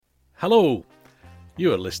Hello!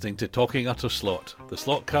 You are listening to Talking Utter Slot, the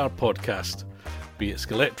slot car podcast. Be it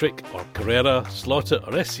Scalextric or Carrera, Slot It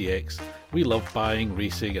or SCX, we love buying,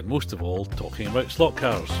 racing and most of all, talking about slot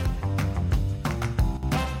cars.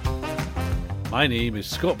 My name is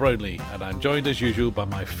Scott Brownlee and I'm joined as usual by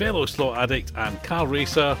my fellow slot addict and car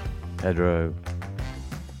racer, Pedro.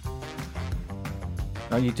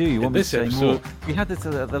 Oh, you do? You want me to say more? We had this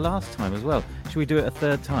the last time as well. Should we do it a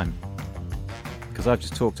third time? Because I've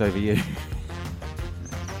just talked over you.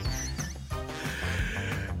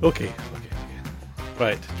 Okay.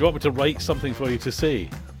 Right, do you want me to write something for you to say?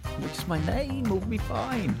 Which is my name, will be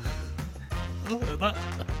fine.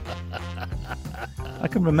 I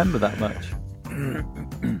can remember that much.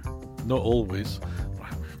 Not always.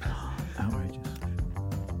 Outrageous.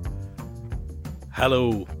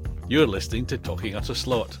 Hello, you're listening to Talking Utter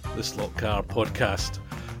Slot, the slot car podcast.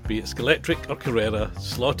 Be it Scalextric or Carrera,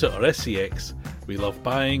 Slot It or SCX, we love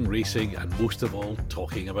buying, racing and most of all,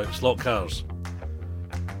 talking about slot cars.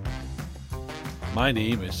 My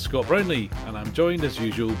name is Scott Brownlee and I'm joined as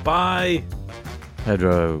usual by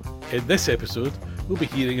Pedro. In this episode, we'll be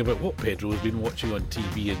hearing about what Pedro has been watching on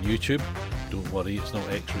TV and YouTube. Don't worry, it's not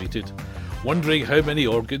X-rated. Wondering how many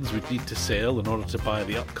organs we'd need to sell in order to buy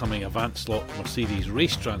the upcoming Avant slot Mercedes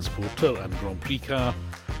race transporter and Grand Prix car,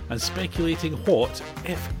 and speculating what,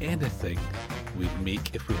 if anything, we'd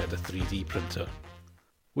make if we had a 3D printer.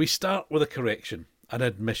 We start with a correction, an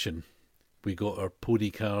admission. We got our pony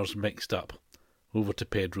cars mixed up. Over to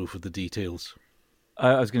Pedro for the details.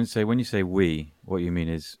 I was going to say, when you say we, what you mean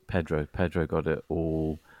is Pedro. Pedro got it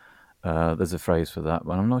all. There's a phrase for that,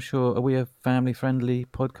 but I'm not sure. Are we a family-friendly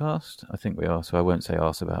podcast? I think we are, so I won't say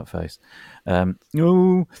arse about face.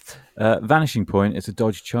 No. Vanishing Point, it's a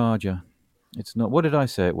Dodge Charger. It's not. What did I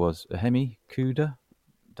say it was? A Hemi Cuda?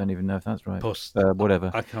 Don't even know if that's right.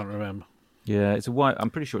 Whatever. I can't remember. Yeah, it's a white. I'm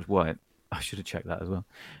pretty sure it's white. I should have checked that as well.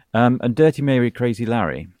 And Dirty Mary, Crazy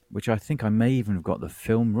Larry, which I think I may even have got the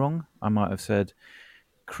film wrong. I might have said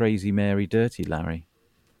Crazy Mary, Dirty Larry,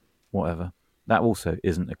 whatever. That also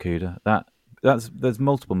isn't a Cuda. There's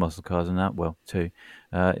multiple muscle cars in that. Well, two.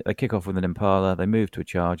 They kick off with an Impala, they move to a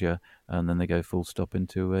Charger, and then they go full stop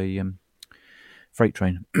into a freight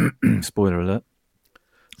train. Spoiler alert.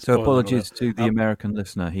 So apologies to the American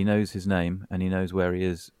listener. He knows his name and he knows where he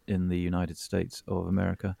is in the United States of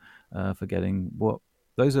America for getting what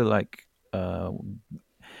those are like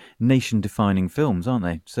nation-defining films, aren't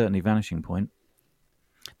they? Certainly Vanishing Point.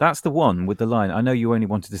 That's the one with the line. I know you only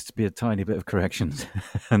wanted this to be a tiny bit of corrections,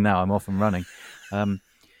 and now I'm off and running.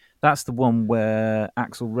 That's the one where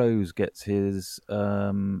Axl Rose gets his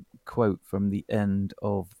quote from the end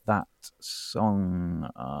of that song.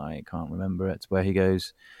 I can't remember it. Where he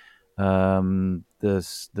goes, the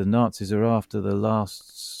Nazis are after the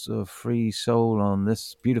last free soul on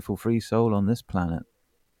this beautiful free soul on this planet.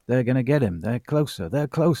 They're going to get him. They're closer. They're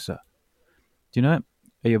closer. Do you know it?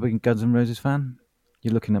 Are you a big Guns N' Roses fan?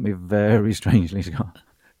 You're looking at me very strangely, Scott.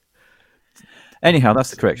 Anyhow,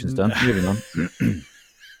 that's the corrections done. Moving on.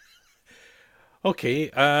 Okay,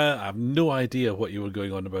 I have no idea what you were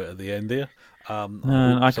going on about at the end there.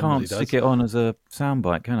 I can't stick it on as a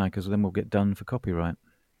soundbite, can I? Because then we'll get done for copyright.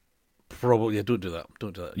 Probably, yeah, don't do that.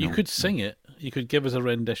 No, you could sing it. You could give us a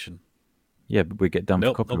rendition. Yeah, but we get done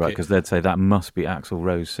for copyright because they'd say that must be Axl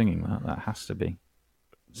Rose singing that. That has to be.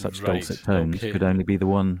 Such dulcet tones could only be the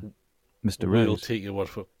one Mr. Rose. We'll take your word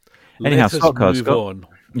for it. Anyhow, Let slot cars, move on.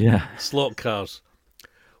 Yeah. Slot cars.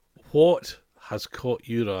 What has caught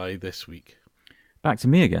your eye this week? Back to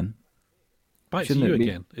me again. Back to you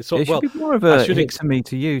again. It should be more of a to me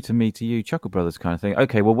to you, Chuckle Brothers kind of thing.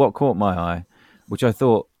 Okay, well, what caught my eye, which I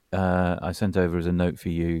thought I sent over as a note for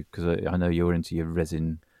you because I know you're into your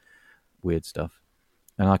resin weird stuff,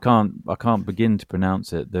 and I can't begin to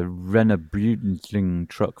pronounce it. The Renner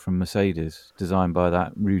truck from Mercedes, designed by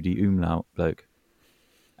that Rudy Umlaut bloke.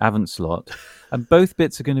 Avant slot, and both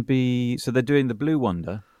bits are going to be. So they're doing the Blue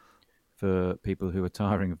Wonder for people who are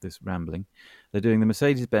tiring of this rambling. They're doing the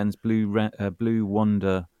Mercedes-Benz Blue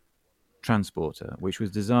Wonder Transporter, which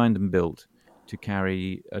was designed and built to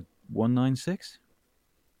carry a 196.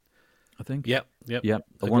 I think. Yep. A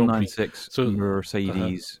 196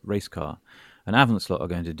 Mercedes race car. And Avant slot are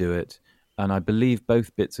going to do it, and I believe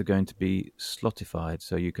both bits are going to be slotified,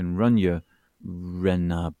 so you can run your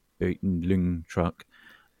Renner truck.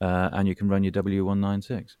 And you can run your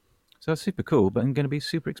W196. So that's super cool, but going to be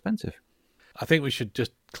super expensive. I think we should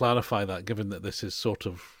just clarify that, given that this is sort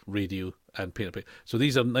of radio and paint. So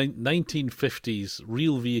these are 1950s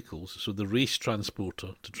real vehicles, so the race transporter,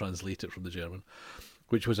 to translate it from the German,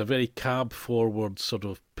 which was a very cab-forward sort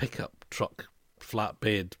of pickup truck,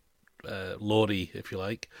 flatbed lorry, if you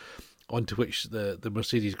like, onto which the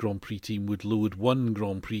Mercedes Grand Prix team would load one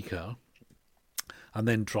Grand Prix car and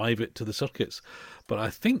then drive it to the circuits. But I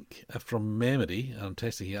think, from memory, and I'm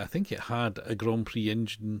testing here, I think it had a Grand Prix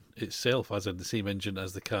engine itself, as in the same engine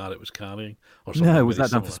as the car it was carrying, or something. No, was very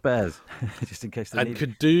that done for similar. spares? Just in case they And need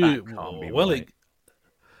could do That can't be well. right.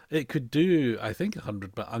 It could do, I think,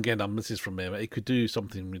 100. But again, this is from memory. It could do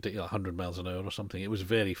something ridiculous, 100 miles an hour or something. It was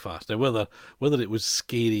very fast. Now, whether it was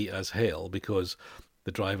scary as hell because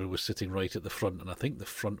the driver was sitting right at the front, and I think the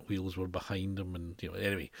front wheels were behind him, and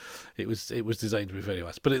anyway, it was designed to be very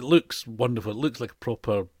fast. But it looks wonderful. It looks like a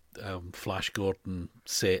proper Flash Gordon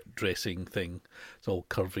set dressing thing. It's all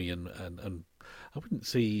curvy and I wouldn't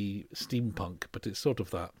say steampunk, but it's sort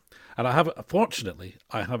of that. And fortunately,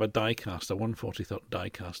 I have a die-cast, a 1/43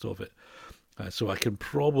 die-cast of it, so I can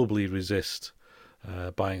probably resist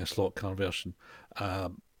buying a slot car version.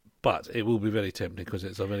 But it will be very tempting because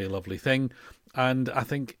it's a very lovely thing, and I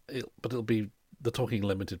think, it'll be, they're talking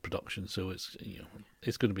limited production, so it's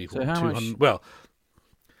going to be So how much- 200. Well,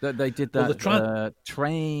 They did Well, that the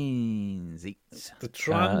Transit, the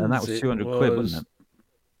Transit and that was 200 quid, wasn't it?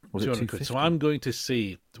 Was it 200 quid. So I'm going to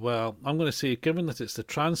say, given that it's the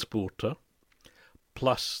transporter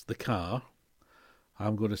plus the car,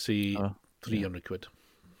 I'm going to say 300 quid.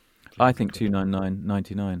 I think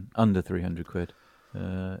 299.99, under 300 quid,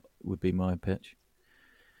 would be my pitch.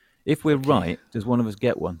 If we're right, does one of us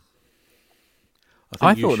get one?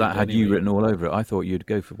 I think you thought should that had you anyway. written all over it. I thought you'd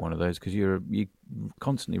go for one of those because you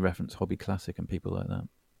constantly reference Hobby Classic and people like that.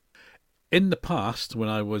 In the past, when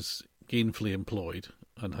I was gainfully employed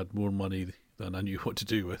and had more money than I knew what to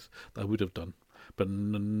do with, I would have done. But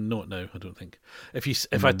not now, I don't think.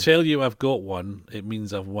 If I tell you I've got one, it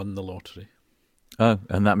means I've won the lottery. Oh,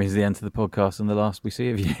 and that means the end of the podcast and the last we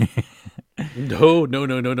see of you. No.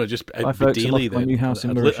 Just Hi, it'd be folks, I'm daily off to my then. new house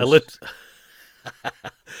in I'd Mauritius.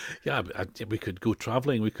 Yeah, we could go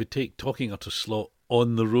travelling. We could take Talking Utter Slot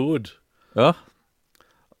on the road. Oh,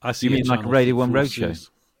 I see you mean like a Channel Radio 1 4 roadshow? series.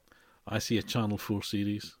 I see a Channel 4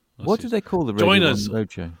 series. What do they call the Join Radio us. 1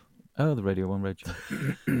 Roadshow? Oh, the Radio 1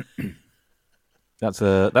 Roadshow. That's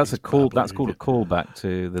a call. That's called a callback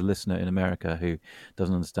to the listener in America who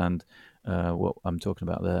doesn't understand what I'm talking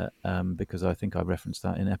about there, because I think I referenced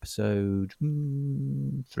that in episode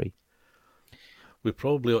 3. We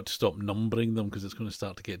probably ought to stop numbering them because it's going to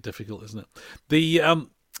start to get difficult, isn't it? The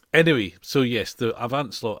anyway, so yes, the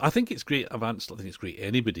Avant slot. I think it's great. Avant slot. I think it's great.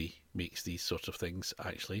 Anybody makes these sorts of things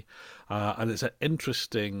actually, and it's an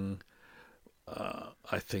interesting.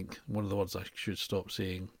 I think one of the words I should stop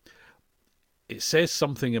saying. It says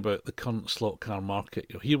something about the current slot car market.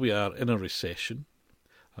 Here we are in a recession,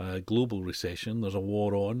 global recession. There's a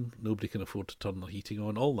war on. Nobody can afford to turn their heating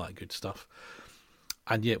on. All that good stuff.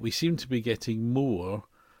 And yet we seem to be getting more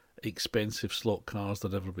expensive slot cars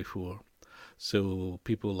than ever before. So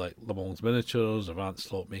people like Le Mans Miniatures, Avant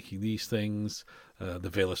Slot making these things, the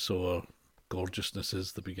Velosaur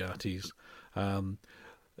gorgeousnesses, the Bugattis,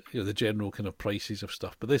 the general kind of prices of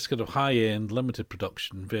stuff. But this kind of high-end, limited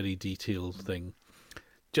production, very detailed thing,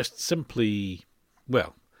 just simply,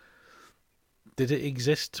 well, did it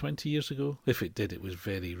exist 20 years ago? If it did, it was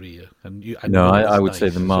very rare. And I would say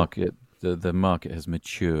the market. The market has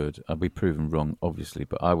matured. I'll be proven wrong, obviously,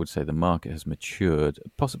 but I would say the market has matured,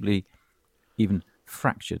 possibly even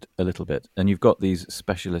fractured a little bit. And you've got these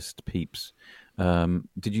specialist peeps.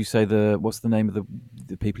 Did you say what's the name of the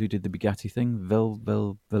people who did the Bugatti thing?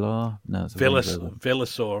 Velar? No, it's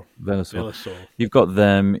Velosaur. You've got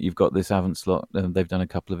them. You've got this Avant slot. They've done a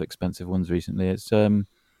couple of expensive ones recently. It's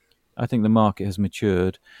I think the market has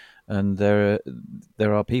matured, and there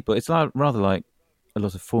are people. It's rather like a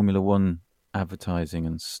lot of Formula One advertising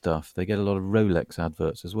and stuff. They get a lot of Rolex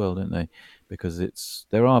adverts as well, don't they? Because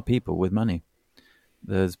there are people with money.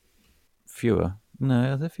 There's fewer.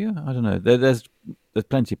 No, are there fewer? I don't know. There's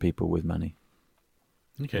plenty of people with money.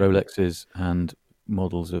 Okay. Rolexes and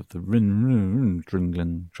models of the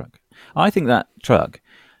Ringling truck. I think that truck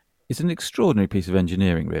is an extraordinary piece of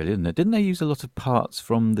engineering, really, isn't it? Didn't they use a lot of parts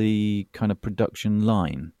from the kind of production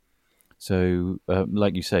line? So,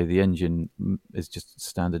 like you say, the engine is just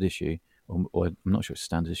standard issue, or I'm not sure it's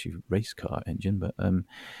standard issue race car engine, but and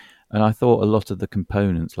I thought a lot of the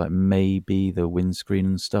components, like maybe the windscreen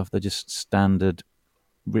and stuff, they're just standard,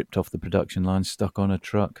 ripped off the production line, stuck on a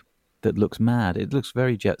truck that looks mad. It looks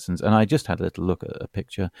very Jetsons. And I just had a little look at a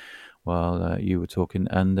picture while you were talking,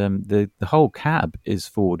 and the whole cab is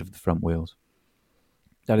forward of the front wheels.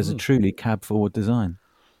 That is a truly cab forward design.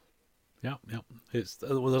 Yeah. It's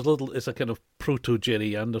a kind of proto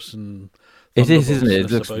Jerry Anderson. It is, isn't it?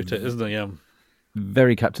 It looks looks about it, isn't it? Yeah.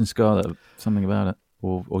 Very Captain Scarlet. Something about it.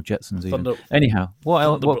 or Jetsons even. Thunder, Anyhow,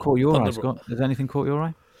 what caught your eye, Thunder, Scott? Has anything caught your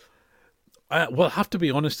eye? well, I have to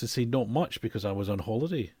be honest and say not much because I was on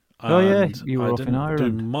holiday. Oh yeah, And you were I off in didn't do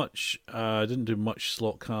Ireland. much. I didn't do much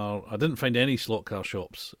slot car. I didn't find any slot car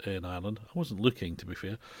shops in Ireland. I wasn't looking, to be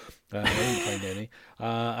fair. I didn't find any,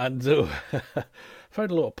 and so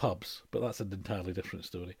found a lot of pubs, but that's an entirely different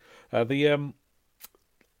story. I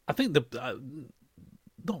think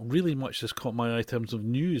not really much has caught my eye in terms of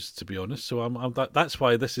news, to be honest. So that's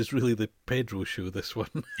why this is really the Pedro show. This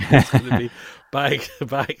one, it's going to be back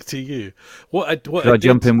to you. Should I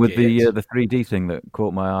jump in with the 3D thing that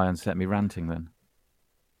caught my eye and set me ranting? Then,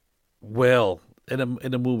 well, in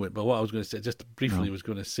a moment. But what I was going to say, just briefly, was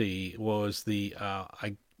going to say was as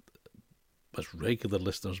regular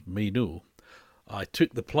listeners may know, I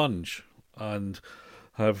took the plunge and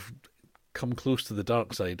have come close to the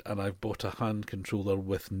dark side, and I've bought a hand controller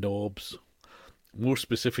with knobs, more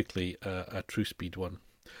specifically a TrueSpeed one,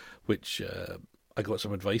 which I got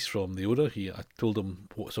some advice from the owner. I told him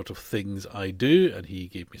what sort of things I do, and he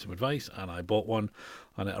gave me some advice, and I bought one,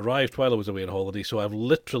 and it arrived while I was away on holiday, so I've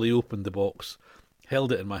literally opened the box,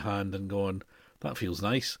 held it in my hand and gone, that feels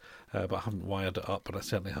nice, but I haven't wired it up, and I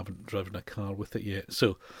certainly haven't driven a car with it yet.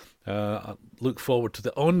 So I look forward to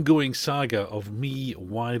the ongoing saga of me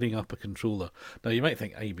wiring up a controller. Now, you might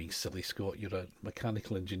think, I'm being silly, Scott. You're a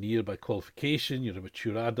mechanical engineer by qualification. You're a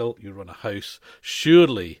mature adult. You run a house.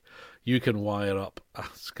 Surely you can wire up a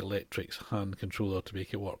Scalextric hand controller to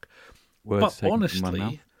make it work. But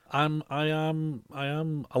honestly, I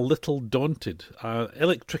am a little daunted.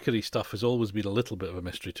 Electricity stuff has always been a little bit of a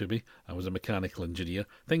mystery to me. I was a mechanical engineer.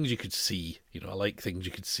 Things you could see, I like things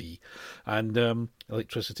you could see, and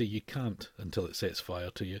electricity you can't until it sets fire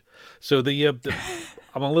to you. So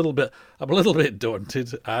I'm a little bit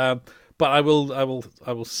daunted. But I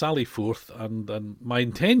will sally forth, and my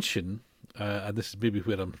intention, and this is maybe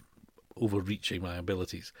where I'm overreaching my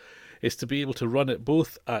abilities, is to be able to run it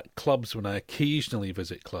both at clubs when I occasionally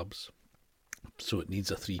visit clubs, so it needs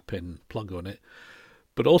a 3-pin plug on it,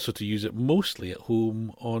 but also to use it mostly at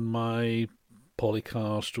home on my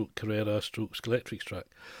Polycar / Carrera / Scalextric track.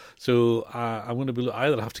 So I'm going to be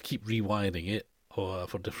either have to keep rewiring it or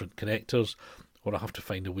for different connectors, or I have to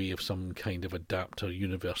find a way of some kind of adapter,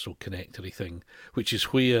 universal connectory thing, which is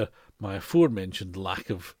where my aforementioned lack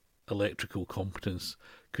of electrical competence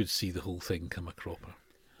could see the whole thing come a cropper.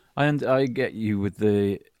 I get you with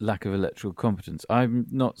the lack of electrical competence. I'm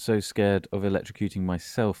not so scared of electrocuting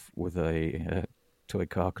myself with a toy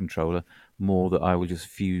car controller, more that I will just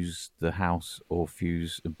fuse the house or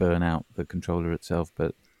burn out the controller itself.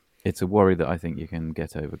 But it's a worry that I think you can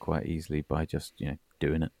get over quite easily by just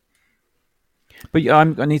doing it. But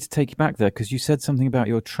I need to take you back there because you said something about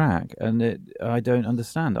your track, and I don't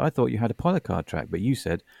understand. I thought you had a Polycar track, but you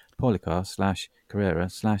said Polycar / Carrera /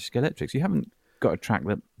 Scalextric. You haven't got a track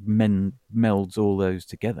that melds all those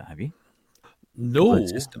together, have you? No,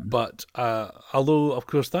 but although of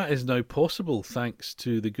course that is now possible thanks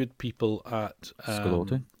to the good people at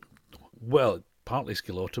Scalauto. Well, partly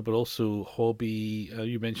Scalauto, but also Hobby.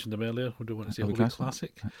 You mentioned them earlier. I don't want to say Hobby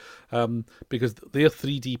Classic, because they're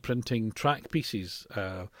 3D printing track pieces,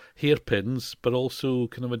 hairpins, but also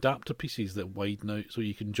kind of adapter pieces that widen out so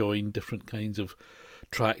you can join different kinds of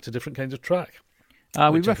track to different kinds of track.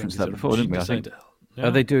 We referenced that before, didn't we? I think. Yeah.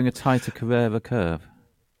 Are they doing a tighter Carrera curve?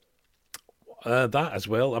 That as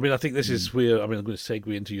well. I mean, I think this is where, I'm going to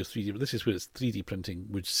segue into your 3D, but this is where it's 3D printing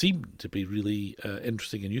would seem to be really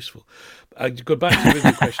interesting and useful. Going back to the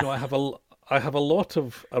original question, I have a lot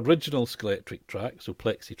of original Scalextric track, so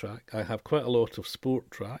Plexi track. I have quite a lot of sport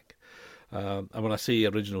track. And when I say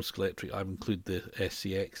original Scalextric, I include the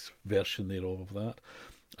SCX version thereof of that.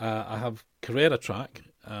 I have Carrera track,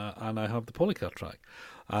 and I have the Polycar track.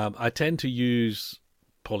 I tend to use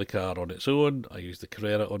Polycar on its own. I use the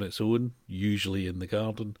Carrera on its own, usually in the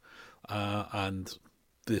garden. And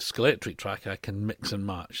the Scalextric track I can mix and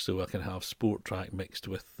match, so I can have sport track mixed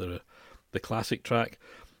with the classic track,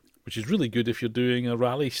 which is really good if you're doing a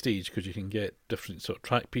rally stage because you can get different sort of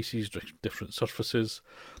track pieces, different surfaces.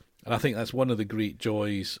 And I think that's one of the great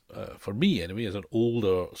joys, for me anyway, as an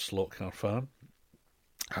older slot car fan.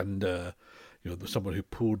 And someone who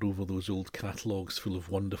pored over those old catalogues full of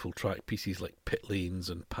wonderful track pieces like pit lanes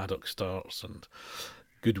and paddock starts and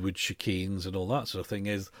Goodwood chicanes and all that sort of thing,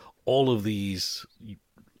 is all of these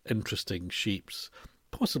interesting shapes,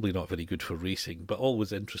 possibly not very good for racing, but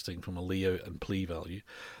always interesting from a layout and play value.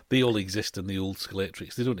 They all exist in the old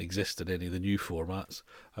Scalextrics. They don't exist in any of the new formats.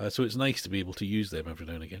 So it's nice to be able to use them every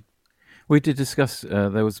now and again. We did discuss,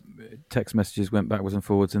 there was text messages went backwards and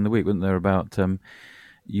forwards in the week, weren't there, about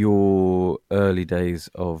your early days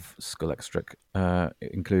of Skullextric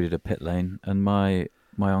included a pit lane, and my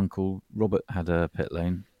uncle Robert had a pit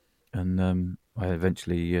lane, and I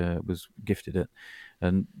eventually was gifted it.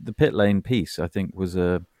 And the pit lane piece, I think, was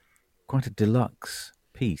quite a deluxe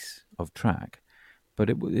piece of track, but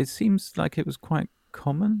it seems like it was quite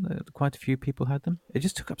common. Quite a few people had them. It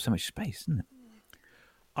just took up so much space, didn't it?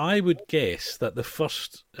 I would guess that the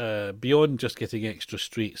first, beyond just getting extra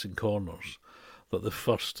straights and corners, that the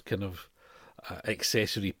first kind of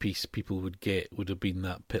accessory piece people would get would have been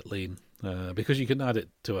that pit lane, because you can add it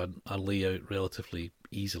to a layout relatively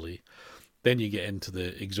easily. Then you get into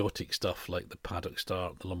the exotic stuff like the paddock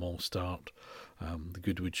start, the Le Mans start, the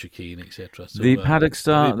Goodwood chicane, etc. So, the paddock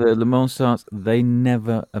start, the Le Mans starts, they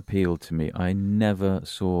never appealed to me. I never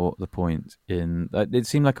saw the point in. It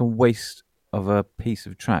seemed like a waste of a piece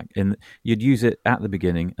of track. You'd use it at the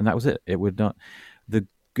beginning, and that was it. It would not.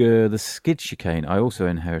 The skid chicane I also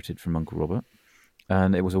inherited from Uncle Robert,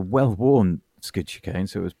 and it was a well-worn skid chicane,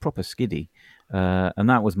 so it was proper skiddy, and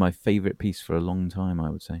that was my favourite piece for a long time, I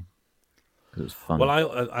would say, because it was fun. Well,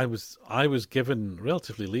 I was given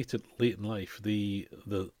relatively late in life the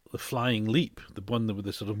flying leap, the one with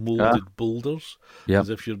the sort of molded boulders, Yep. as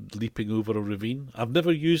if you're leaping over a ravine. I've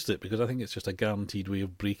never used it because I think it's just a guaranteed way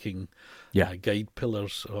of breaking guide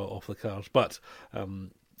pillars off the cars. But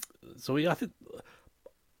so yeah,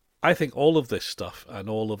 I think all of this stuff and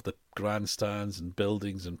all of the grandstands and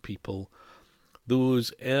buildings and people,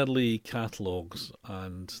 those early catalogues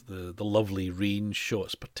and the lovely range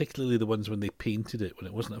shots, particularly the ones when they painted it, when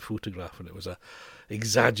it wasn't a photograph and it was a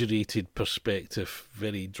exaggerated perspective,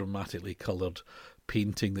 very dramatically coloured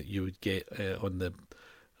painting that you would get on the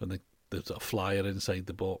sort of flyer inside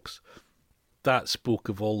the box. That spoke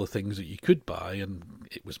of all the things that you could buy, and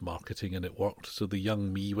it was marketing and it worked. So the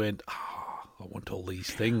young me went, I want all these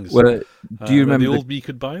things. Well, do you remember the old me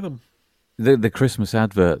could buy them? The Christmas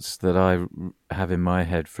adverts that I have in my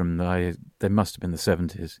head from they must have been the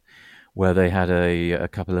 70s, where they had a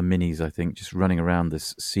couple of minis, I think, just running around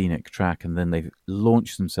this scenic track, and then they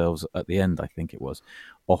launched themselves at the end, I think it was,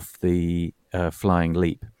 off the flying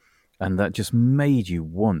leap. And that just made me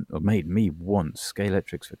want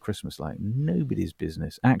Scalextrics for Christmas like nobody's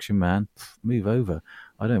business. Action Man, move over.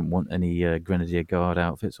 I don't want any Grenadier Guard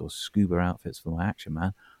outfits or scuba outfits for my Action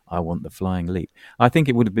Man. I want the flying leap. I think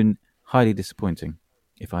it would have been highly disappointing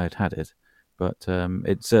if I had it, but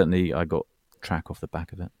it certainly, I got track off the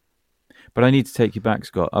back of it. But I need to take you back,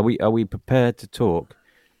 Scott. Are we prepared to talk?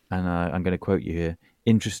 And I'm going to quote you here: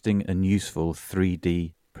 interesting and useful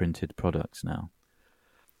 3D printed products now.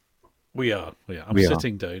 We are. I'm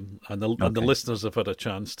sitting down, and the listeners have had a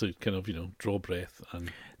chance to kind of draw breath.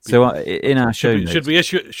 And so in our show notes,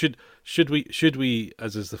 should we,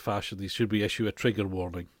 as is the fashion, should we issue a trigger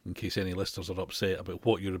warning in case any listeners are upset about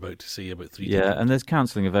what you're about to say about 3D? Yeah, and there's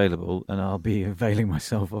counselling available, and I'll be availing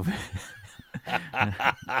myself of it.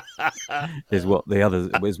 is what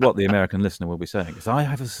the American listener will be saying. Because I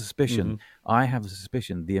have a suspicion.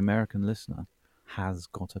 The American listener has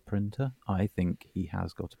got a printer. I think he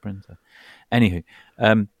has got a printer. Anywho,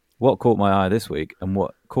 what caught my eye this week and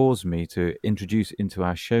what caused me to introduce into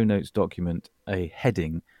our show notes document a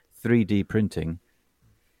heading: 3D printing ?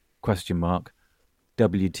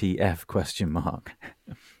 WTF ?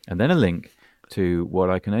 And then a link to what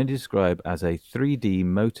I can only describe as a 3D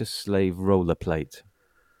Motor Slave roller plate.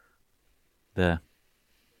 There.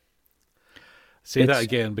 Say that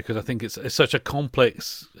again, because I think it's such a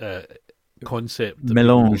complex concept.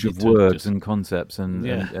 Melange of words and concepts, and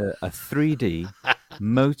a 3D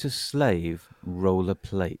Motor Slave roller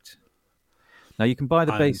plate. Now you can buy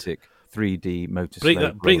the basic 3D Motor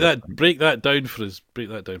Slave. Break that down for us.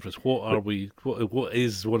 What are we? What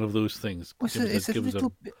is one of those things?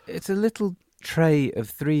 It's a little tray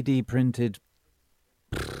of 3D printed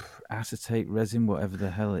acetate resin, whatever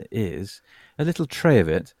the hell it is. A little tray of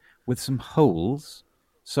it with some holes,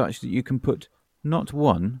 such that you can put not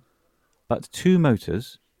one, but two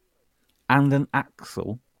motors and an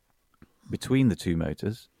axle between the two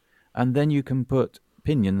motors, and then you can put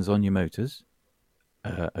pinions on your motors,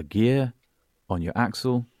 a gear on your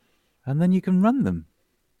axle, and then you can run them.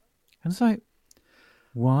 And it's like,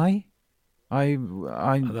 why? I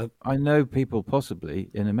know people possibly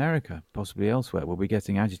in America, possibly elsewhere, will be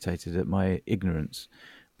getting agitated at my ignorance,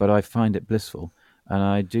 but I find it blissful, and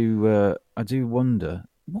I do wonder,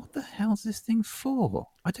 what the hell's this thing for?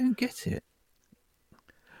 I don't get it.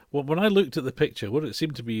 Well, when I looked at the picture, what it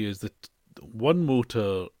seemed to be is that one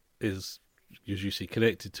motor is, as you see,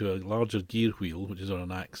 connected to a larger gear wheel, which is on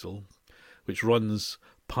an axle, which runs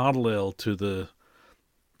parallel to the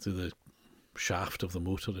shaft of the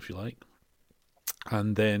motor, if you like.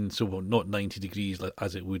 and then not 90 degrees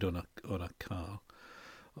as it would on a car.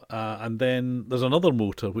 And then there's another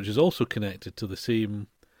motor which is also connected to the same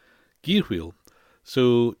gear wheel.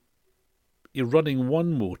 So you're running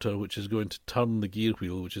one motor which is going to turn the gear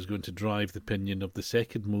wheel, which is going to drive the pinion of the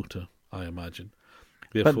second motor, I imagine.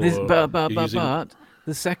 Therefore, but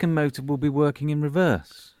the second motor will be working in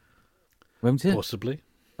reverse, won't it? Possibly.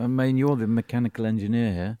 I mean, you're the mechanical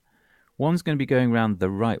engineer here. One's going to be going round the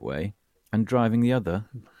right way and driving the other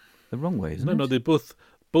the wrong way, isn't it? No, they both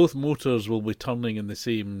motors will be turning in the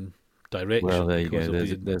same direction. Well, there you go.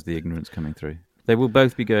 There's the ignorance coming through. They will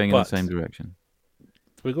both be going in the same direction.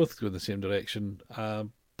 We both go in the same direction, but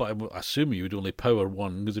I assume you would only power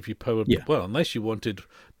one, because if you powered, well, unless you wanted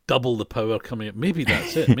double the power coming out, maybe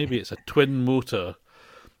that's it. Maybe it's a twin motor,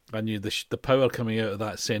 and the power coming out of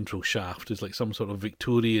that central shaft is like some sort of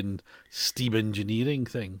Victorian steam engineering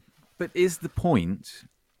thing. But is the point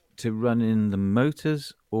to run in the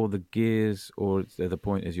motors or the gears, or the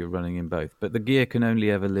point is you're running in both? But the gear can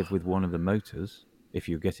only ever live with one of the motors if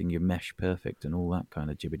you're getting your mesh perfect and all that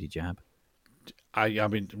kind of jibbity jab. I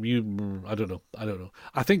mean, I don't know. I don't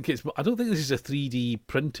think this is a 3D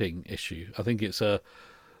printing issue. I think it's a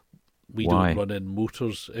don't run in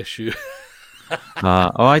motors issue.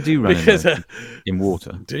 I do run in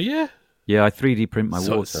water. Do you? Yeah, I 3D print my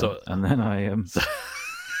water, and then I and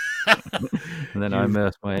then I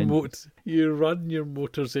immerse my engine. You run your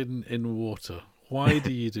motors in water. Why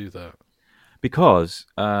do you do that? Because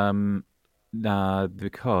I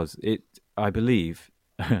believe.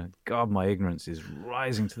 God, my ignorance is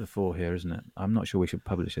rising to the fore here, isn't it? I'm not sure we should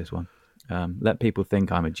publish this one. Let people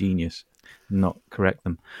think I'm a genius, not correct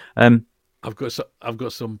them. I've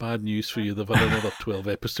got some bad news for you. They've had another 12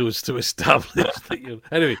 episodes to establish that you.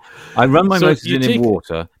 Anyway, I run my motors in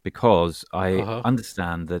water because I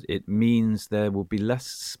understand that it means there will be less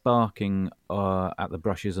sparking at the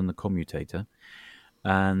brushes and the commutator,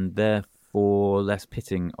 and therefore less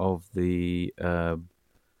pitting of the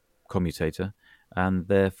commutator. And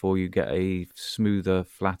therefore you get a smoother,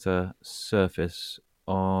 flatter surface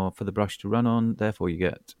for the brush to run on. Therefore you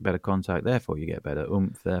get better contact. Therefore you get better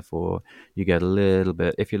oomph. Therefore you get a little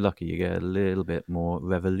bit, if you're lucky, you get a little bit more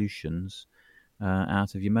revolutions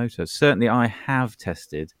out of your motor. Certainly I have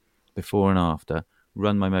tested before and after,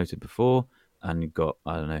 run my motor before and got,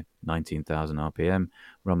 19,000 RPM,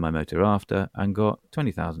 run my motor after and got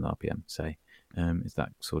 20,000 RPM, say. It's that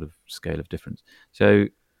sort of scale of difference. So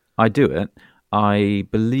I do it. I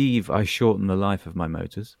believe I shortened the life of my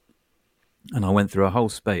motors, and I went through a whole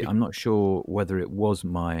spate. I'm not sure whether it was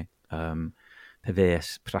my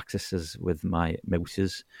perverse practices with my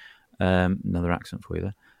motors. Another accent for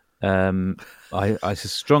you there. I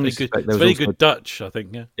strongly suspect there was very good Dutch, I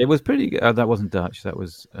think. Yeah, it was pretty good. That wasn't Dutch. That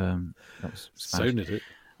was Spanish. Sounded it.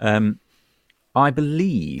 I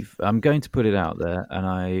believe I'm going to put it out there,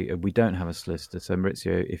 and we don't have a solicitor. So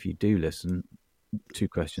Maurizio, if you do listen. 2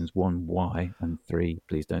 questions. 1, why? And 3,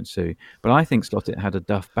 please don't sue. But I think Slot It had a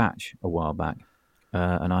Duff batch a while back,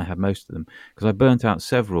 and I have most of them because I burnt out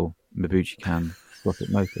several Mabuchi Can Slot It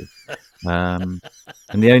motors. And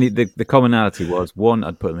the commonality was 1,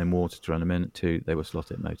 I'd put them in water to run them in. 2, they were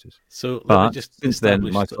Slot It motors. So, but since then,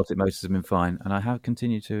 my Slot It motors have been fine, and I have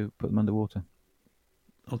continued to put them underwater.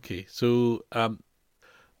 Okay, so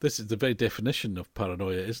this is the very definition of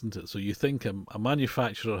paranoia, isn't it? So you think a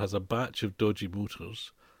manufacturer has a batch of dodgy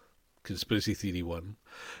motors, conspiracy theory 1.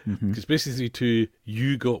 Mm-hmm. Conspiracy theory 2,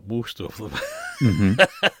 you got most of them. Mm-hmm.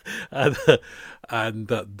 and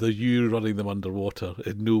that you running them underwater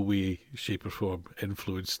in no way, shape or form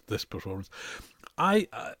influenced this performance. I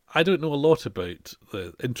don't know a lot about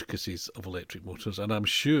the intricacies of electric motors, and I'm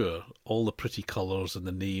sure all the pretty colours and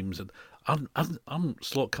the names and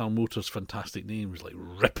slot car motors fantastic names like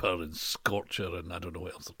Ripper and Scorcher and I don't know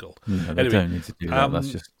what else they're called. No, they don't need to do that. That's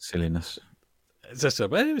just silliness.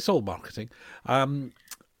 It's all marketing. And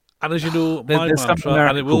as you know, there's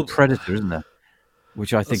something called Predator, isn't there?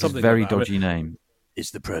 Which I think is a very dodgy name.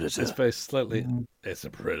 It's the Predator. It's very slightly. It's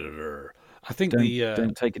a Predator. I think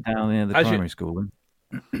don't take it down in the primary school.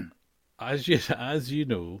 Then. As you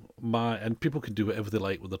know, and people can do whatever they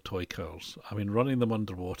like with their toy cars. I mean, running them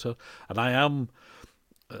underwater, and I am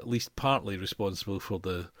at least partly responsible for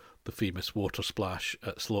the famous water splash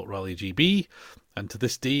at Slot Rally GB. And to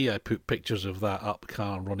this day, I put pictures of that up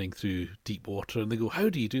car running through deep water, and they go, "How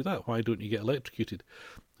do you do that? Why don't you get electrocuted?"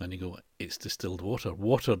 And you go, "It's distilled water.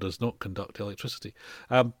 Water does not conduct electricity."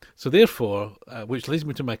 So therefore, which leads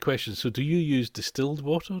me to my question. So do you use distilled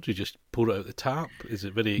water? Do you just pour it out the tap? Is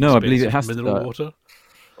it very expensive I believe it has mineral water?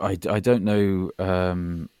 I don't know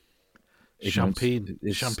Champagne.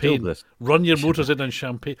 is still Champagne. bliss. Run your motors in on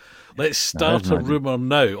champagne. Let's start No, a rumour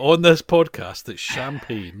now on this podcast that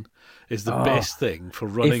champagne is the Oh, best thing for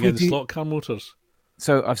running we in do- slot car motors.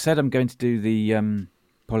 So I've said I'm going to do the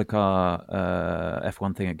Polycar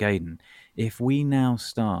F1 thing at Gaydon. If we now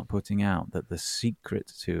start putting out that the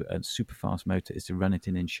secret to a super fast motor is to run it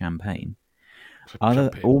in champagne,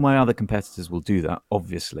 Champagne. all my other competitors will do that,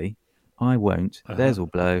 obviously. I won't. Theirs will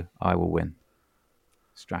blow. I will win.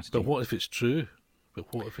 Strategy. But what if it's true?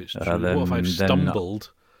 What if it's true? then- what if I've then not.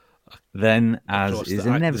 stumbled Then, as across is the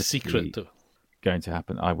inevitably secret to... going to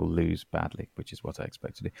happen, I will lose badly, which is what I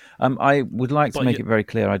expect to do. I would like to But make you- it very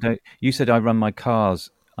clear. I don't. You said I run my cars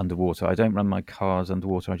underwater. I don't run my cars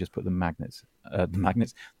underwater. I just put the motors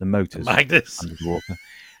Magnus. underwater,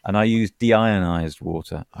 and I use deionized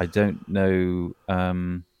water. I don't know.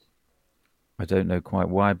 I don't know quite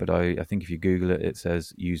why, but I think if you Google it, it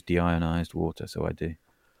says use deionized water. So I do.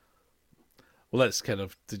 Well, that's kind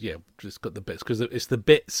of, just got the bits, because it's the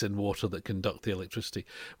bits in water that conduct the electricity.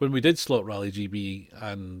 When we did Slot Rally GB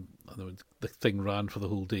and the thing ran for the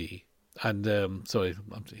whole day, and, sorry,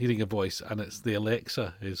 I'm hearing a voice, and it's the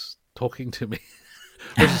Alexa is talking to me,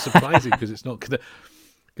 which is surprising because it's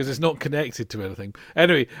not connected to anything.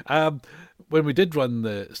 Anyway, when we did run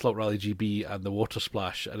the Slot Rally GB and the Water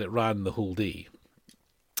Splash, and it ran the whole day,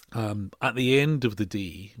 at the end of the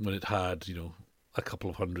day, when it had, a couple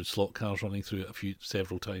of hundred slot cars running through it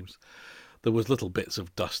several times, there was little bits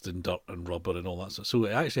of dust and dirt and rubber and all that stuff. So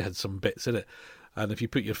it actually had some bits in it, and if you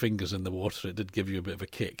put your fingers in the water, it did give you a bit of a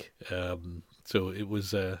kick. So it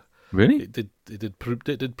was Really? it did prove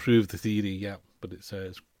the theory, yeah. But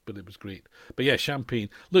it was great. But yeah, champagne.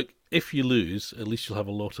 Look, if you lose, at least you'll have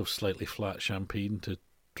a lot of slightly flat champagne to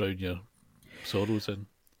drown your sorrows in.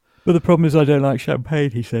 But the problem is I don't like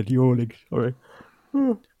champagne, he said, yawning. Sorry.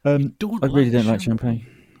 I really don't like champagne.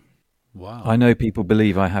 Wow. I know people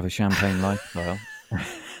believe I have a champagne lifestyle,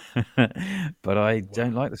 but I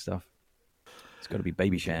don't like the stuff. It's got to be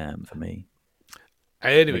baby sham for me.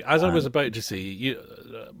 Anyway, as I was about to say,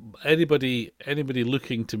 anybody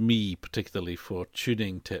looking to me particularly for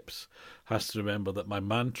tuning tips has to remember that my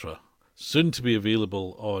mantra, soon to be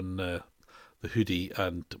available on the hoodie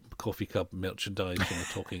and coffee cup merchandise from the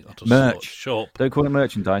Talking Utter Slot shop. Don't call it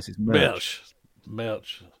merchandise; it's merch.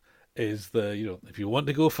 Merch is if you want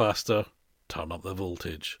to go faster, turn up the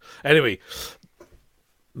voltage. Anyway,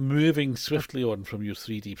 moving swiftly on from your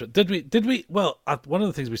 3D print. Did we? Well, one of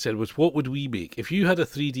the things we said was, what would we make if you had a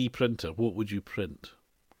 3D printer? What would you print?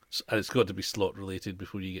 And it's got to be slot related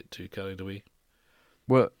before you get too carried away.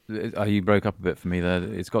 Well, you broke up a bit for me there.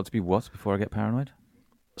 It's got to be what before I get paranoid?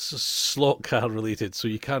 It's slot car related, so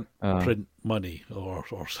you can't print money or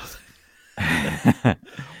something.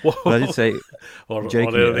 Well, I did say, or Jake,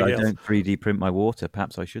 anything I else. don't 3D print my water.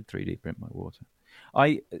 Perhaps I should 3D print my water.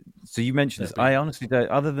 So you mentioned this. I honestly don't.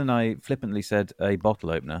 Other than I flippantly said a bottle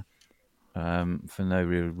opener, for no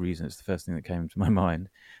real reason. It's the first thing that came to my mind.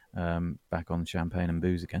 Back on champagne and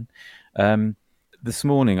booze again. This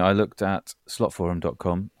morning I looked at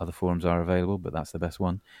slotforum.com. Other forums are available, but that's the best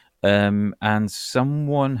one. And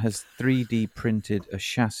someone has 3D printed a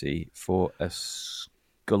chassis for a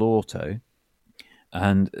Scalauto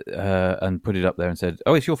and put it up there and said,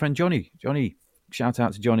 "Oh, it's your friend Johnny. Johnny, shout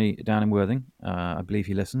out to Johnny down in Worthing. I believe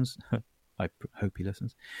he listens. I hope he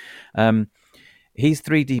listens. He's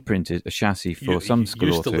 3D printed a chassis for some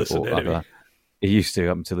Scalauto or other. He used to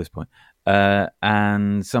up until this point.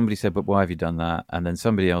 And somebody said, "But why have you done that?" And then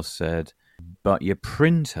somebody else said, "But your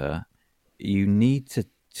printer, you need to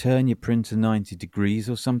turn your printer 90 degrees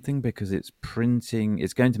or something because it's going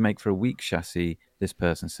to make for a weak chassis," this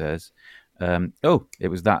person says. It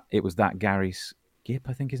was that Gary Skip,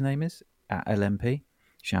 I think his name is, at LMP.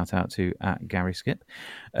 Shout out to at Gary Skip.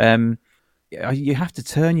 You have to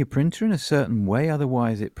turn your printer in a certain way,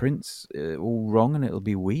 otherwise it prints all wrong and it'll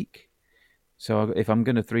be weak. So if I'm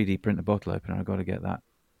going to 3D print a bottle opener, I've got to get that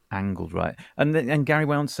angled right. And Gary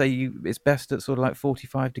went on to say it's best at sort of like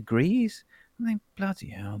 45 degrees. I think, bloody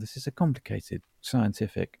hell, this is a complicated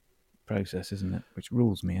scientific process, isn't it? Which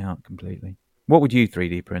rules me out completely. What would you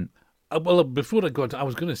 3D print? Well, before I go on, I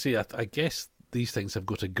was going to say, I guess these things have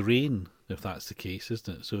got a grain, if that's the case,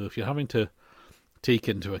 isn't it? So if you're having to take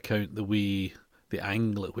into account the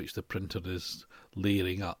angle at which the printer is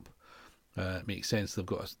layering up, it makes sense they've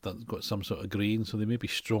got some sort of grain, so they may be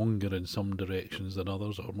stronger in some directions than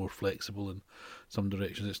others, or more flexible in some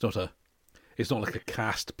directions. It's not like a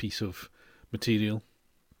cast piece of material.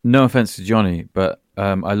 No offense to Johnny, but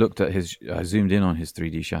I zoomed in on his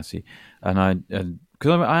 3D chassis, and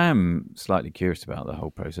because I am slightly curious about the whole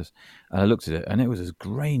process, and I looked at it, and it was as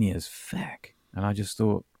grainy as feck, and I just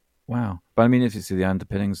thought, Wow. But I mean, if it's the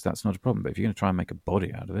underpinnings, that's not a problem. But if you're going to try and make a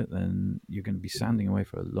body out of it, then you're going to be sanding away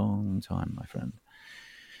for a long time, my friend.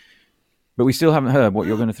 But we still haven't heard what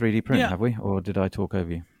you're going to 3D print, have we? Or did I talk over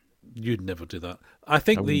you? You'd never do that. I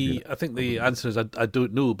think the answer is I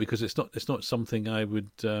don't know, because it's not something I would.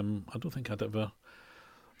 I don't think I'd ever.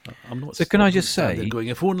 I'm not. So can I just say, going,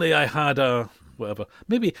 if only I had a whatever.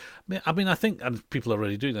 Maybe. I mean, I think, and people are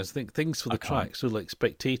already doing this. I think things for the track, so like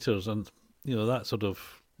spectators and that sort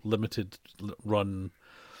of limited run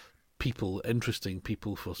people, interesting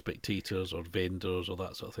people for spectators or vendors or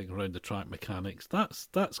that sort of thing around the track mechanics. That's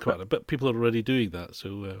quite a bit. People are already doing that.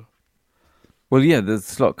 So. Well, yeah, the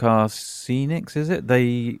slot car Scenics, is it?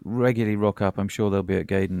 They regularly rock up. I'm sure they'll be at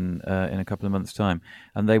Gaydon in a couple of months' time,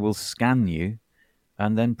 and they will scan you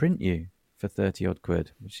and then print you for 30-odd quid,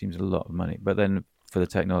 which seems a lot of money. But then for the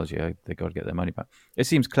technology, they've got to get their money back. It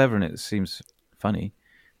seems clever and it seems funny.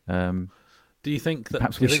 Do you think that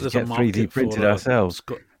perhaps we should there's get a market 3D printed ourselves?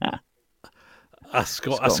 A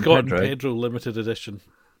Scott and Pedro limited edition.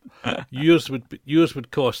 Yours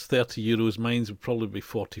would cost €30. Mine would probably be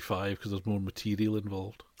 45 because there's more material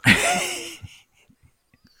involved.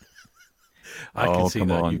 I can see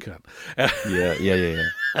that. On. You can't. Yeah.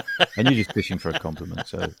 And you're just fishing for a compliment,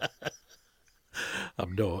 so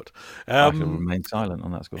I'm not. I shall remain silent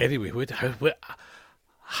on that score. Anyway,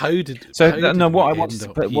 how did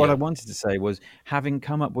what I wanted to say was, having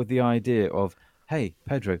come up with the idea of, hey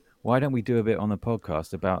Pedro, why don't we do a bit on the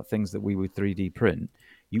podcast about things that we would 3D print?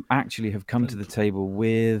 You actually have come to the table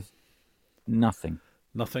with nothing.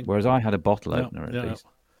 Nothing. Whereas I had a bottle opener at least.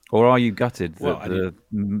 Or are you gutted that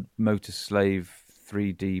the Motor Slave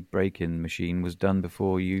 3D break-in machine was done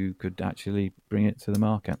before you could actually bring it to the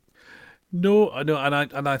market? No, and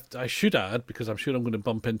I should add, because I'm sure I'm going to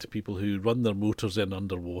bump into people who run their motors in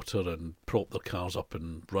underwater and prop their cars up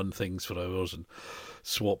and run things for hours and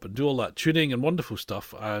swap and do all that tuning and wonderful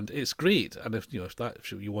stuff, and it's great. And if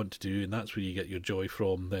that's what you want to do and that's where you get your joy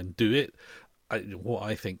from, then do it. What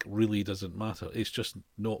I think really doesn't matter. It's just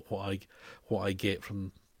not what I get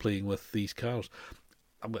from playing with these cars.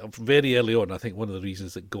 Very early on, I think one of the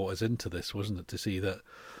reasons that got us into this, wasn't it, to see that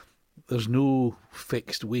there's no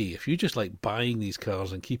fixed way. If you just like buying these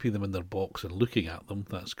cars and keeping them in their box and looking at them,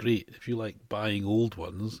 that's great. If you like buying old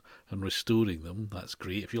ones and restoring them, that's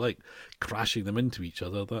great. If you like crashing them into each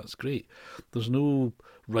other, that's great. There's no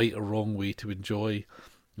right or wrong way to enjoy.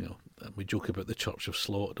 We joke about the Church of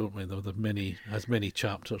Slot, don't we? Has many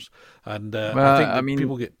chapters, and I think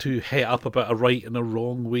people get too het up about a right and a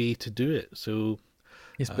wrong way to do it. So.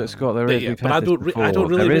 Yes, but Scott, there is. I don't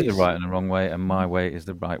really. There is a right and a wrong way, and my way is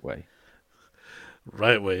the right way.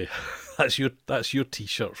 Right way. That's your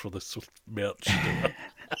T-shirt for the merch.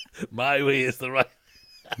 My way is the right.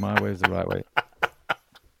 My way is the right way.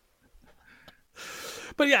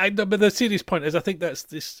 But yeah, but the serious point is, I think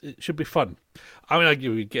it should be fun. I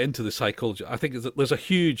mean, we get into the psychology. I think there's a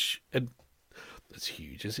huge. It's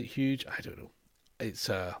huge. Is it huge? I don't know.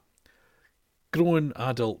 It's grown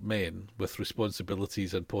adult men with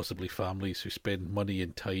responsibilities and possibly families who spend money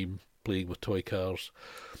and time playing with toy cars.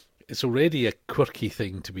 It's already a quirky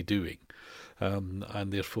thing to be doing,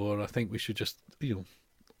 and therefore I think we should just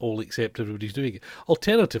all accept everybody's doing it.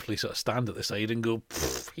 Alternatively, sort of stand at the side and go,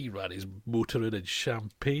 he ran his motor in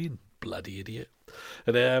champagne, bloody idiot.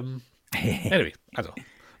 And anyway, I don't know.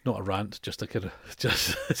 Not a rant, just a kind of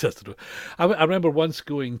just. I remember once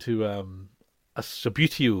going to a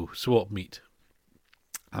Subbuteo swap meet.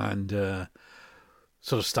 And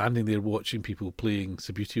sort of standing there watching people playing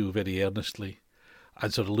Subbuteo very earnestly,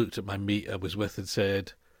 and sort of looked at my mate I was with and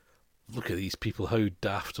said, look at these people, how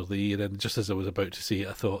daft are they? And then just as I was about to say it,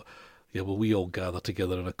 I thought, yeah, well, we all gather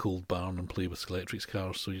together in a cold barn and play with Scalextric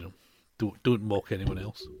cars, so don't mock anyone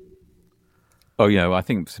else. Oh, I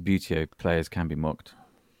think Subbuteo players can be mocked.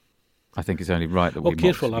 I think it's only right that we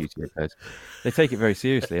mock Subbuteo players. They take it very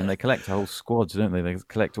seriously, and they collect whole squads, don't they? They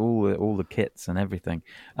collect all the kits and everything.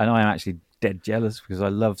 And I am actually dead jealous because I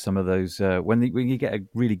love some of those. When you get a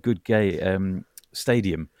really good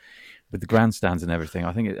stadium with the grandstands and everything,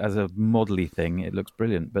 I think as a modelly thing, it looks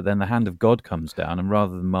brilliant. But then the hand of God comes down, and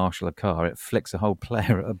rather than marshal a car, it flicks a whole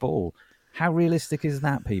player at a ball. How realistic is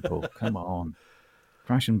that, people? Come on,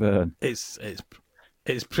 crash and burn.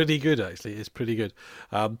 It's pretty good, actually. It's pretty good.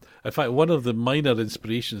 In fact, one of the minor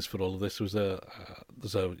inspirations for all of this was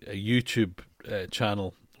there's a YouTube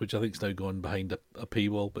channel, which I think is now gone behind a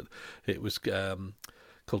paywall, but it was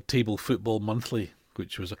called Table Football Monthly,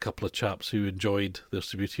 which was a couple of chaps who enjoyed their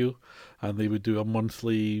Subbuteo, and they would do a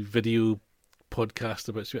monthly video podcast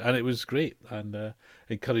about Subbuteo, and it was great, and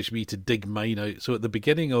encouraged me to dig mine out. So at the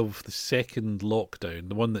beginning of the second lockdown,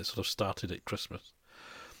 the one that sort of started at Christmas,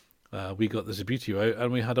 we got the Subbuteo out,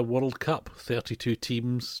 and we had a World Cup, 32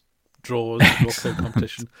 teams, draws, knockout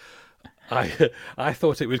competition. I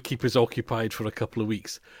thought it would keep us occupied for a couple of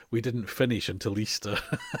weeks. We didn't finish until Easter.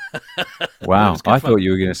 Wow, I thought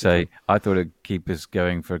you were going to say, I thought it'd keep us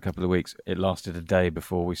going for a couple of weeks. It lasted a day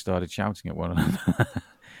before we started shouting at one another.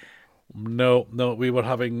 No, we were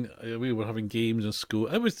having games in school.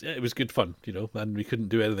 It was good fun, and we couldn't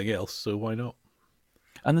do anything else, so why not?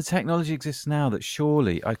 And the technology exists now that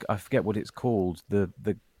surely, I forget what it's called, the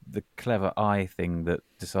clever eye thing that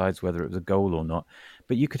decides whether it was a goal or not.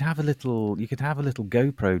 But you could have a little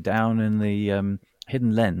GoPro down in the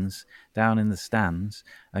hidden lens down in the stands,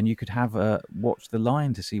 and you could have watch the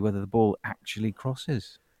line to see whether the ball actually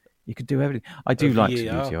crosses. You could do everything. I do like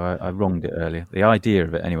Subbuteo. I wronged it earlier. The idea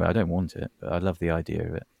of it, anyway. I don't want it, but I love the idea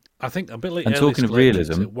of it. I think a bit like. And talking of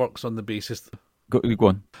realism, it works on the basis. Go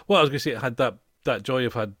on. Well, I was going to say it had that joy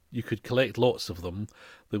of you could collect lots of them.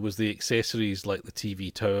 There was the accessories like the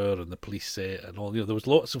TV tower and the police set and all. There was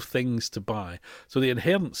lots of things to buy. So the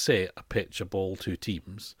inherent set, a pitch, a ball, 2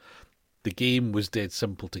 teams. The game was dead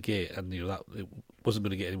simple to get, and that it wasn't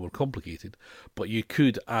going to get any more complicated. But you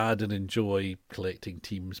could add and enjoy collecting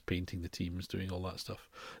teams, painting the teams, doing all that stuff.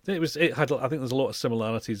 It had. I think there's a lot of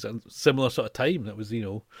similarities and similar sort of time. That was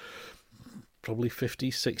probably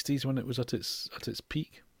 50s, 60s when it was at its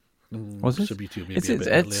peak. Was it?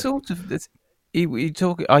 It's sort of. You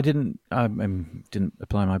talk. I didn't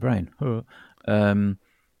apply my brain.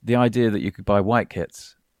 The idea that you could buy white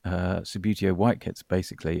kits. Subbuteo white kits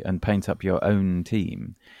basically, and paint up your own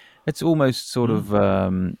team. It's almost sort of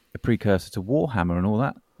a precursor to Warhammer and all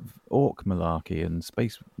that orc malarkey and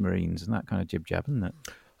Space Marines and that kind of jib jab, isn't it?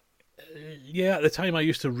 Yeah, at the time I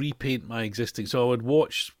used to repaint my existing, so I would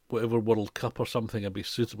watch whatever World Cup or something I'd be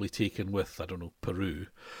suitably taken with, I don't know, Peru.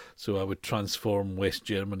 So I would transform West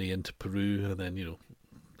Germany into Peru, and then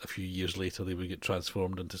a few years later they would get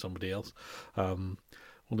transformed into somebody else.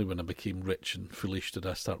 Only when I became rich and foolish did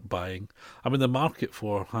I start buying. I'm in the market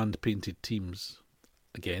for hand-painted teams.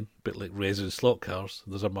 Again, a bit like resin slot cars.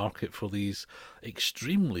 There's a market for these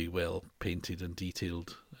extremely well-painted and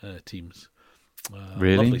detailed teams.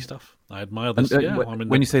 Really? Lovely stuff. I admire this.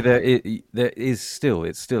 When you say it's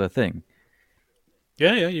still a thing.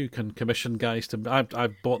 Yeah, you can commission guys to...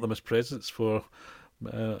 I've bought them as presents for...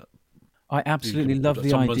 I absolutely love the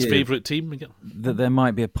someone's idea favourite team. That there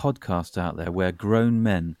might be a podcast out there where grown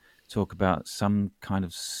men talk about some kind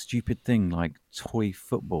of stupid thing like toy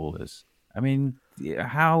footballers. I mean,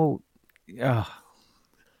 how...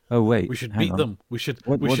 oh, wait. We should beat them. We should...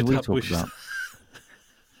 What do we talk about?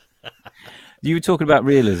 You were talking about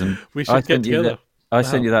realism. We should get together. I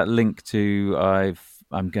sent you that link to...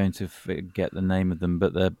 I'm going to forget the name of them,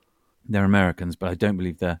 but they're Americans, but I don't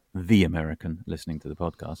believe they're the American listening to the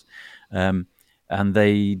podcast. And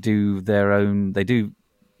they do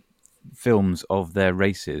films of their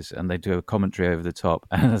races, and they do a commentary over the top.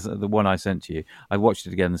 And the one I sent to you, I watched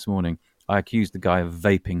it again this morning. I accused the guy of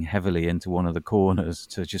vaping heavily into one of the corners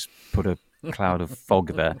to just put a cloud of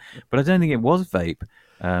fog there. But I don't think it was vape,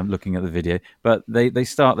 looking at the video. But they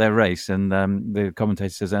start their race, and the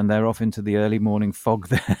commentator says, and they're off into the early morning fog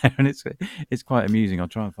there. And it's quite amusing. I'll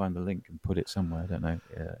try and find the link and put it somewhere. I don't know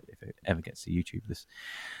if it ever gets to YouTube, this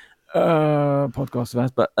podcast of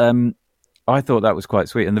ours. But I thought that was quite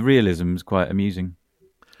sweet. And the realism is quite amusing.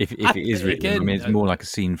 If it is realism, again, I mean, it's more like a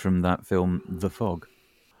scene from that film, The Fog.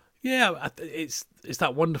 Yeah, it's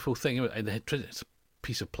that wonderful thing. It's a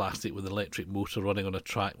piece of plastic with an electric motor running on a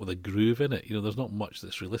track with a groove in it. There's not much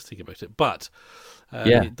that's realistic about it, but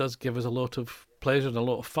it does give us a lot of pleasure and a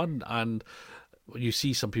lot of fun. And when you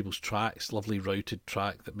see some people's tracks, lovely routed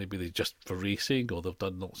track that maybe they just for racing, or they've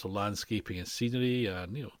done lots of landscaping and scenery,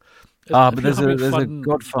 and but there's a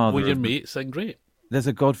godfather with your mates, then great. There's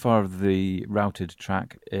a godfather of the routed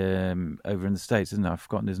track over in the States, isn't there? I've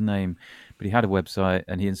forgotten his name, but he had a website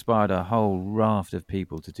and he inspired a whole raft of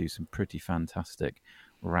people to do some pretty fantastic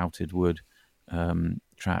routed wood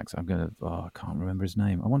tracks. I can't remember his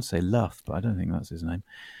name. I want to say Luff, but I don't think that's his name.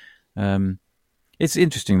 It's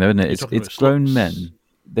interesting though, isn't it? It's grown men.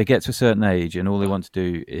 They get to a certain age and all they want to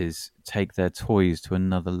do is take their toys to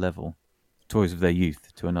another level, toys of their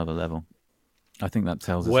youth to another level. I think that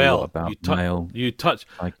tells us a lot about male. We're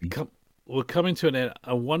coming to an end.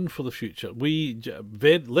 A one for the future.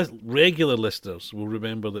 Regular listeners will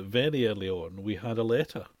remember that very early on we had a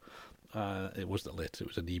letter. It wasn't a letter; it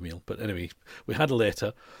was an email. But anyway, we had a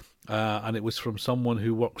letter, and it was from someone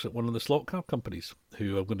who works at one of the slot car companies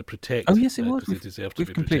who are going to protect. Oh yes, it was. They deserve to We've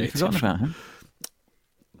be completely protected. forgotten about him.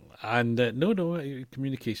 And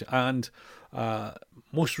communication. And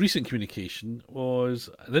most recent communication was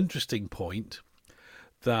an interesting point.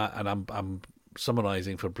 that, and I'm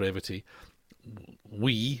summarising for brevity,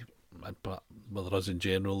 we, whether us in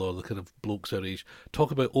general or the kind of blokes our age,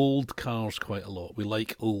 talk about old cars quite a lot. We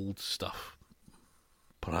like old stuff,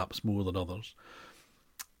 perhaps more than others.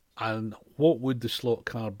 And what would the slot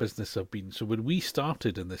car business have been? So when we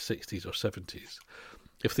started in the 60s or 70s,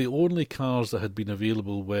 if the only cars that had been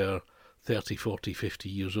available were 30, 40, 50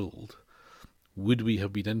 years old, would we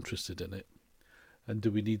have been interested in it? And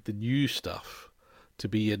do we need the new stuff to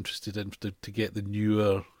be interested in, to get the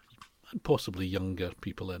newer and possibly younger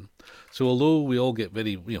people in? So although we all get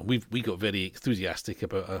very, we got very enthusiastic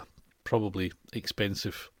about a probably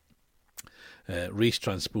expensive race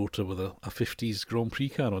transporter with a 50s Grand Prix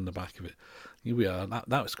car on the back of it. Here we are.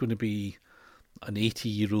 That's going to be an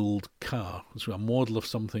 80-year-old car. So a model of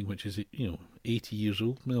something which is, 80 years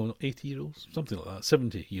old. No, not 80 years old. Something like that.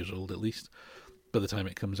 70 years old at least by the time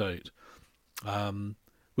it comes out.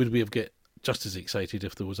 Would we have get just as excited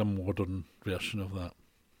if there was a modern version of that?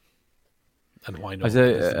 And why not?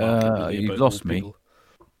 You've lost me. People.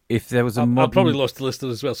 If there was a modern... I've probably lost the listener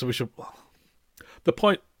as well, so we should... The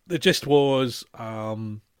point... The gist was,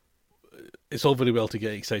 it's all very well to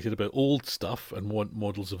get excited about old stuff and want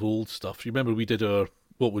models of old stuff. You remember we did our,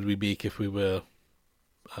 what would we make if we were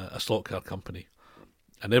a slot car company?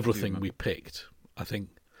 And everything we picked, I think,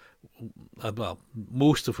 well,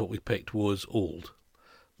 most of what we picked was old.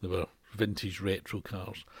 They were vintage retro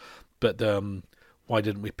cars. But why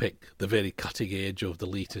didn't we pick the very cutting edge of the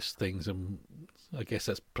latest things? And I guess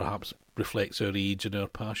that perhaps reflects our age and our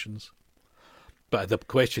passions. But the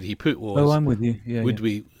question he put was, "Oh, I'm with you. Yeah, would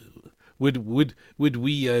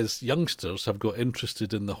we as youngsters have got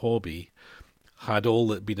interested in the hobby had all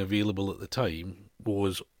that been available at the time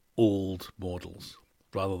was old models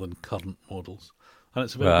rather than current models?" And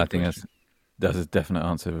it's a very good question. That's a definite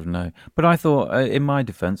answer of no. But I thought, in my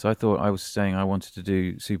defence, I was saying I wanted to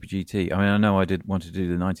do Super GT. I mean, I know I did want to do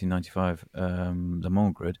the 1995 Le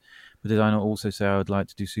Mans Grid. But did I not also say I would like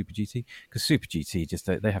to do Super GT? Because Super GT,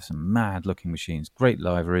 they have some mad-looking machines, great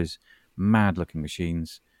liveries, mad-looking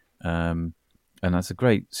machines, and that's a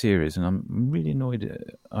great series. And I'm really annoyed.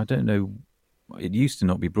 I don't know. It used to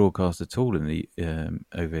not be broadcast at all in the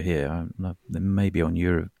over here. Maybe on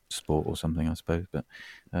Eurosport or something, I suppose. But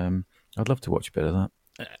I'd love to watch a bit of that.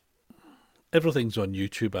 Everything's on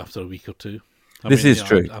YouTube after a week or two. This is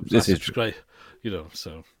true.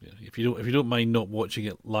 So if you don't mind not watching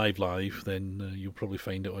it live, then you'll probably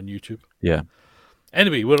find it on YouTube. Yeah.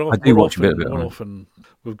 Anyway, we're off and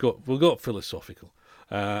we've got philosophical,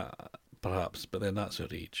 perhaps, but then that's our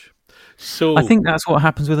age. So I think that's what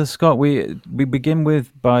happens with us, Scott. We begin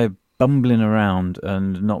by bumbling around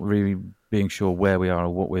and not really being sure where we are or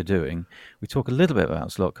what we're doing. We talk a little bit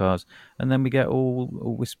about slot cars, and then we get all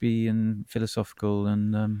wispy and philosophical,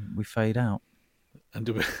 and we fade out. And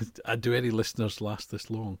do any listeners last this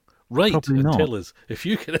long? Right, Probably and not. Tell us if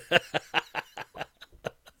you can.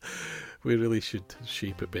 We really should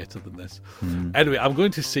shape it better than this. Anyway, I'm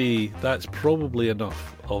going to say that's probably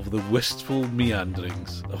enough of the wistful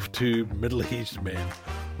meanderings of two middle-aged men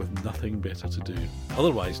with nothing better to do,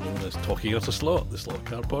 otherwise known as Talking Out a Slot, the Slot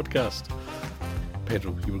Car Podcast.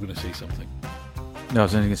 Pedro, you were going to say something. No, I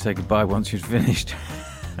was only going to say goodbye once you'd finished.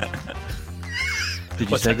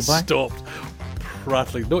 Did you say goodbye? Stopped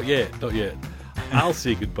prattling. Not yet. I'll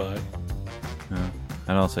say goodbye. And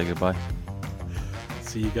I'll say goodbye.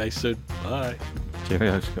 See you guys soon. Bye.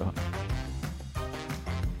 Cheerio, Scott.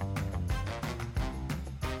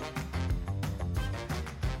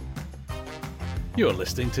 You're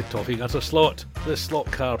listening to Talking At a Slot, the Slot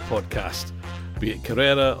Car Podcast. Be it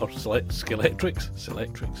Carrera or Skeletrix.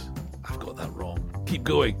 I've got that wrong. Keep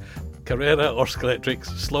going. Carrera or Skeletrix,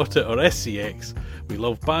 Slot It or SCX. We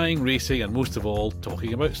love buying, racing, and most of all,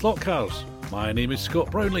 talking about slot cars. My name is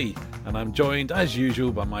Scott Brownlee, and I'm joined, as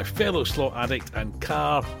usual, by my fellow slot addict and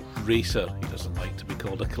car racer. He doesn't like to be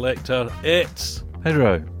called a collector. It's...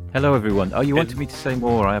 Pedro. Hello, everyone. Oh, you wanted me to say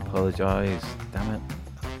more. I apologise. Damn it.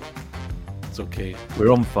 It's okay.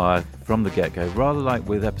 We're on fire from the get-go. Rather like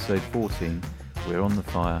with episode 14, we're on the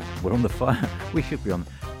fire. We're on the fire. We should be on...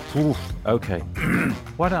 Oof. Okay.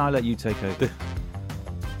 Why don't I let you take over?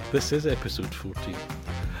 This is episode 14.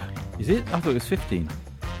 Is it? I thought it was 15.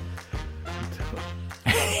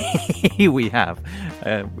 We have.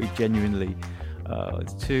 We genuinely...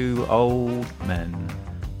 it's two old men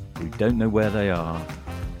who don't know where they are,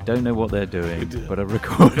 don't know what they're doing, but are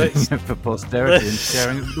recording it for posterity and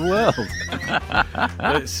sharing it with the world.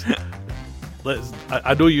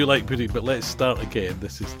 I know you like putting, but let's start again.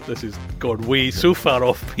 This is gone way so far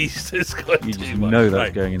off piece. It's going you too just much. know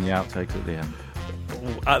that's going in the outtakes at the end.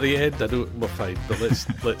 At the end, I know we're fine, but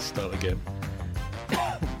let's start again.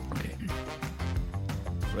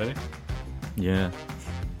 Ready? Yeah.